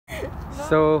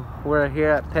So we're here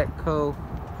at Petco.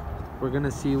 We're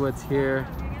gonna see what's here,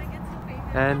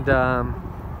 and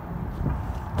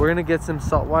we're gonna get some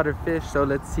saltwater fish. So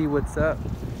let's see what's up.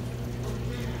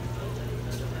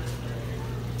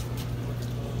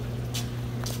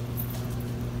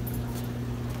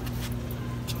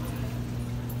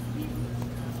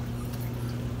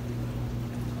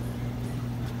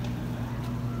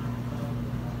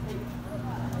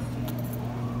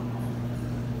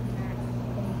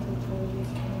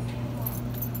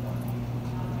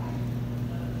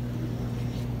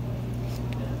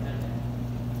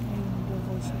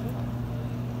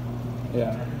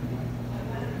 Yeah.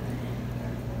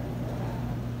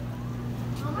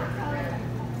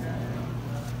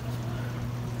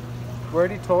 We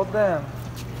already told them.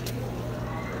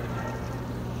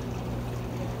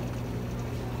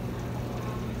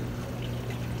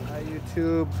 Hi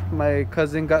YouTube, my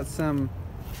cousin got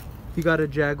he got a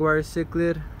Jaguar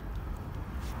cichlid.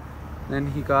 Then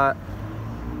he got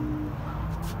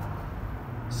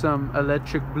some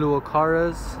electric blue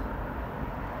Ocaras.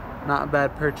 Not a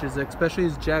bad purchase, especially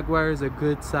his Jaguar is a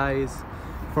good size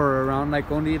for around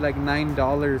only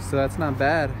 $9, so that's not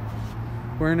bad.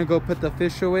 We're gonna go put the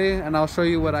fish away and I'll show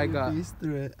you what I got.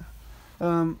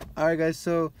 Alright guys,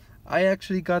 so I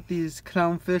actually got these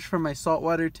clownfish for my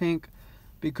saltwater tank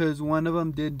because one of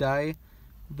them did die.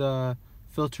 The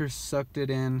filter sucked it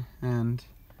in and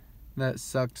that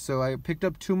sucked, so I picked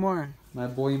up 2 more. My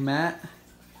boy Matt,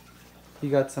 he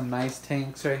got some nice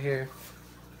tanks right here.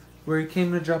 Where he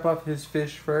came to drop off his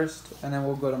fish first, and then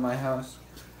we'll go to my house.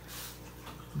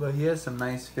 But he has some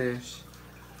nice fish.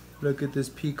 Look at this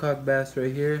peacock bass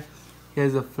right here. He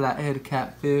has a flathead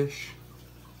catfish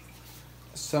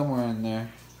somewhere in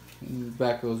there, in the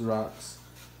back of those rocks.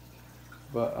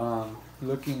 But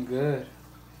looking good.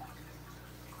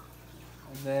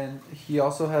 And then he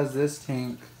also has this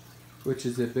tank, which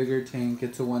is a bigger tank.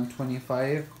 It's a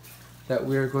 125 that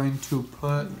we're going to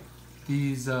put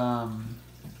these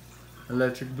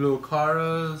electric blue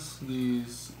Ocaras,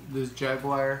 this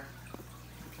Jaguar.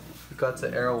 He got the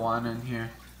Arowana in here,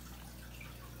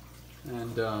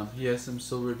 and he has some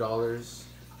silver dollars.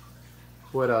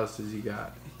 What else does he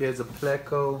got? He has a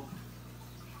Petco,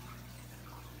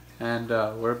 and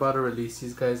we're about to release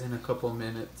these guys in a couple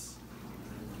minutes.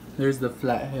 There's the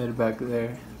flathead back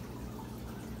there.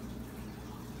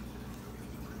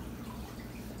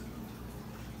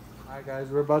 Alright guys,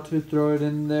 we're about to throw it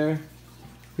in there.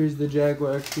 Here's the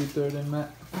Jaguar. Actually, throw it in, Matt.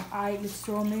 Alright, let's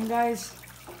throw them in, guys.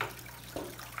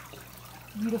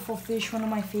 Beautiful fish, one of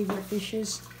my favorite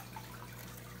fishes.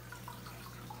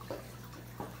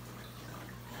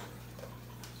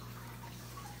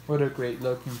 What a great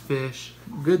looking fish.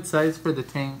 Good size for the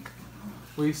tank.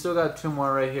 We still got 2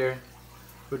 more right here,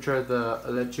 which are the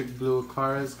electric blue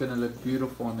Ocaras. Gonna look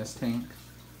beautiful in this tank.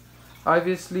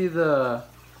 Obviously, the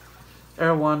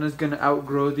Arowana is gonna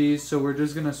outgrow these, so we're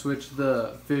just gonna switch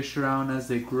the fish around as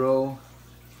they grow.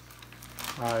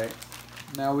 Alright,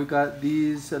 now we got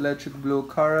these electric blue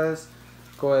Ocaras.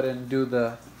 Go ahead and do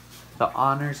the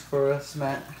honors for us,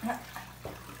 Matt.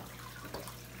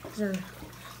 They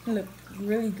look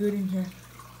really good in here.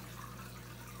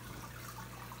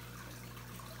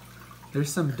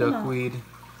 There's some duckweed.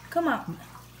 Come out.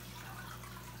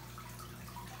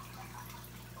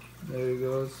 There he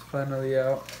goes, finally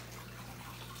out.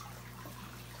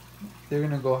 They're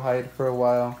gonna go hide for a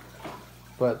while,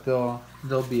 but they'll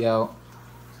be out.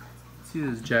 See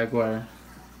this Jaguar.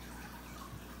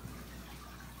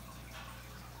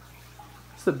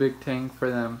 It's a big tank for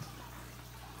them.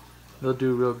 They'll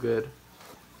do real good.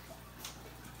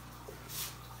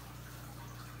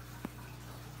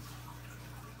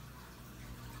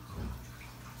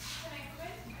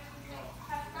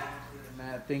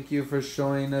 Matt, thank you for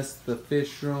showing us the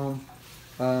fish room.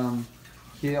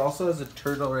 He also has a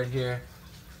turtle right here.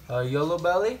 Yellow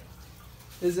belly?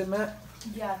 Is it, Matt?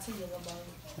 Yeah, it's a yellow belly.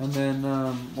 And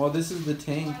then, well, this is the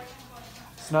tank.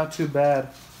 It's not too bad.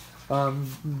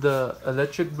 The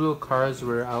electric blue cars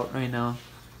were out right now,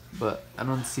 but I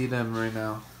don't see them right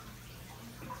now.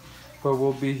 But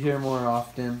we'll be here more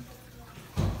often.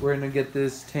 We're gonna get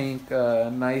this tank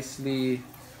nicely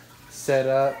set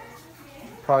up,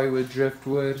 probably with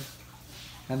driftwood.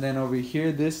 And then over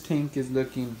here, this tank is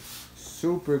looking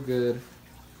super good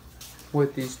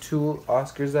with these 2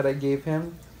 Oscars that I gave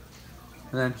him.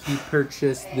 And then he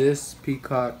purchased this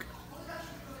peacock,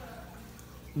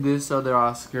 this other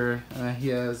Oscar, and he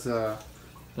has the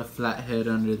flathead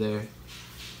under there.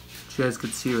 You guys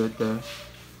could see right there.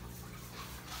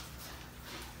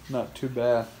 Not too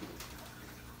bad.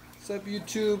 What's up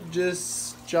YouTube?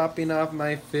 Just dropping off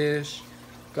my fish.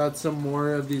 Got some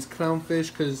more of these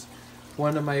clownfish because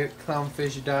one of my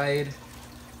clownfish died,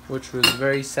 which was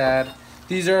very sad.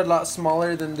 These are a lot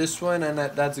smaller than this one, and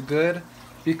that's good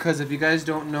because if you guys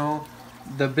don't know,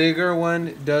 the bigger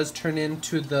one does turn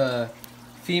into the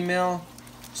female.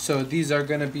 So these are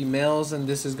gonna be males and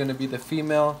this is gonna be the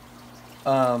female.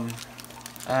 In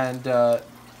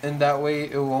that way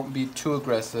it won't be too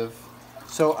aggressive.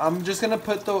 So I'm just gonna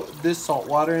put this salt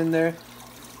water in there.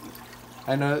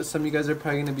 I know some of you guys are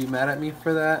probably gonna be mad at me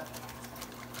for that,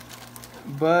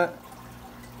 but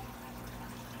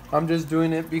I'm just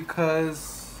doing it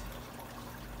because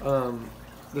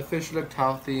the fish looked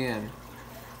healthy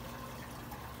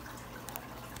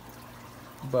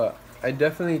but I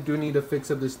definitely do need to fix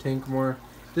up this tank more.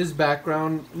 This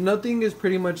background, nothing is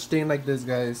pretty much stained like this,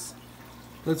 guys.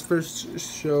 Let's first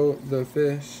show the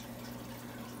fish.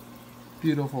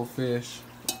 Beautiful fish.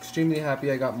 Extremely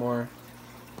happy I got more.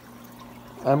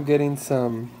 I'm getting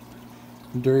some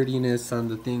dirtiness on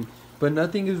the thing, but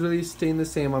nothing is really staying the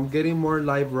same. I'm getting more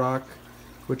live rock,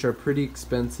 which are pretty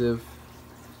expensive.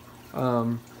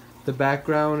 The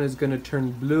background is gonna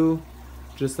turn blue,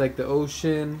 just like the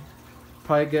ocean.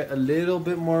 Probably get a little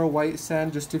bit more white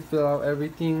sand just to fill out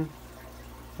everything.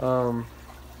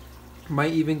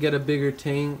 Might even get a bigger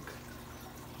tank.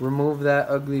 Remove that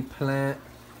ugly plant.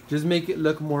 Just make it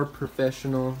look more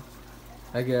professional,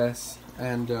 I guess.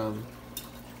 And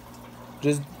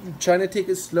just trying to take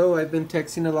it slow. I've been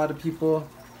texting a lot of people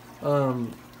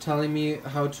telling me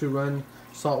how to run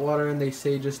saltwater, and they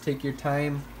say just take your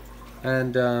time.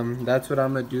 And that's what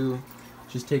I'm gonna do.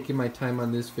 Just taking my time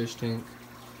on this fish tank.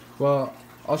 Well,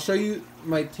 I'll show you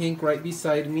my tank right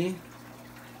beside me.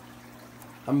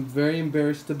 I'm very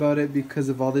embarrassed about it because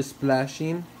of all this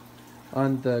splashing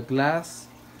on the glass.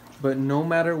 But no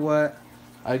matter what,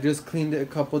 I just cleaned it a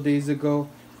couple days ago,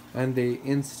 and they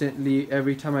instantly,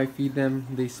 every time I feed them,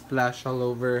 they splash all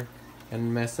over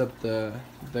and mess up the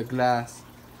glass.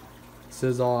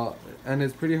 So and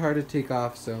it's pretty hard to take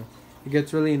off, so it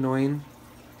gets really annoying.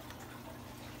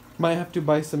 Might have to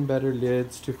buy some better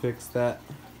lids to fix that.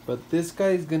 But this guy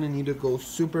is gonna need to go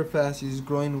super fast. He's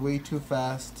growing way too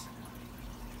fast.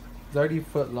 He's already a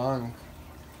foot long.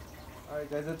 Alright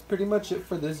guys, that's pretty much it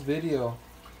for this video.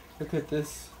 Look at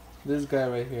this guy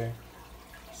right here.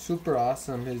 Super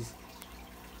awesome.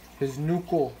 His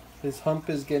nuchal, his hump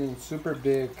is getting super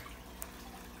big.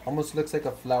 Almost looks like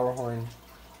a flower horn.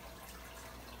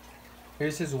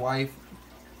 Here's his wife.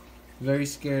 Very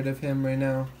scared of him right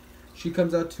now. She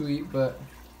comes out to eat, but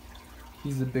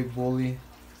he's a big bully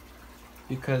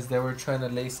because they were trying to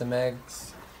lay some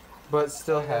eggs, but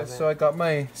still haven't. So I got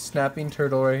my snapping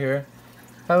turtle right here.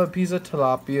 I have a piece of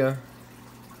tilapia.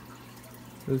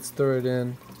 Let's throw it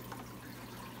in.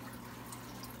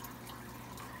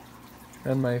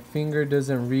 And my finger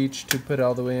doesn't reach to put it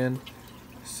all the way in,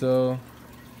 so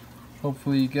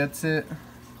hopefully he gets it.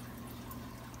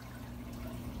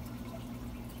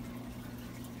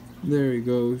 There he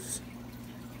goes.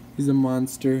 He's a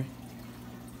monster.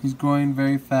 He's growing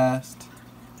very fast.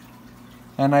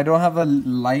 And I don't have a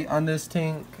light on this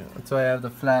tank, that's why I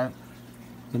have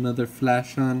another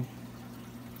flash on.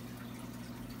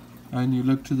 And you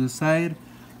look to the side,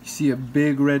 you see a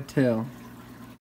big red tail.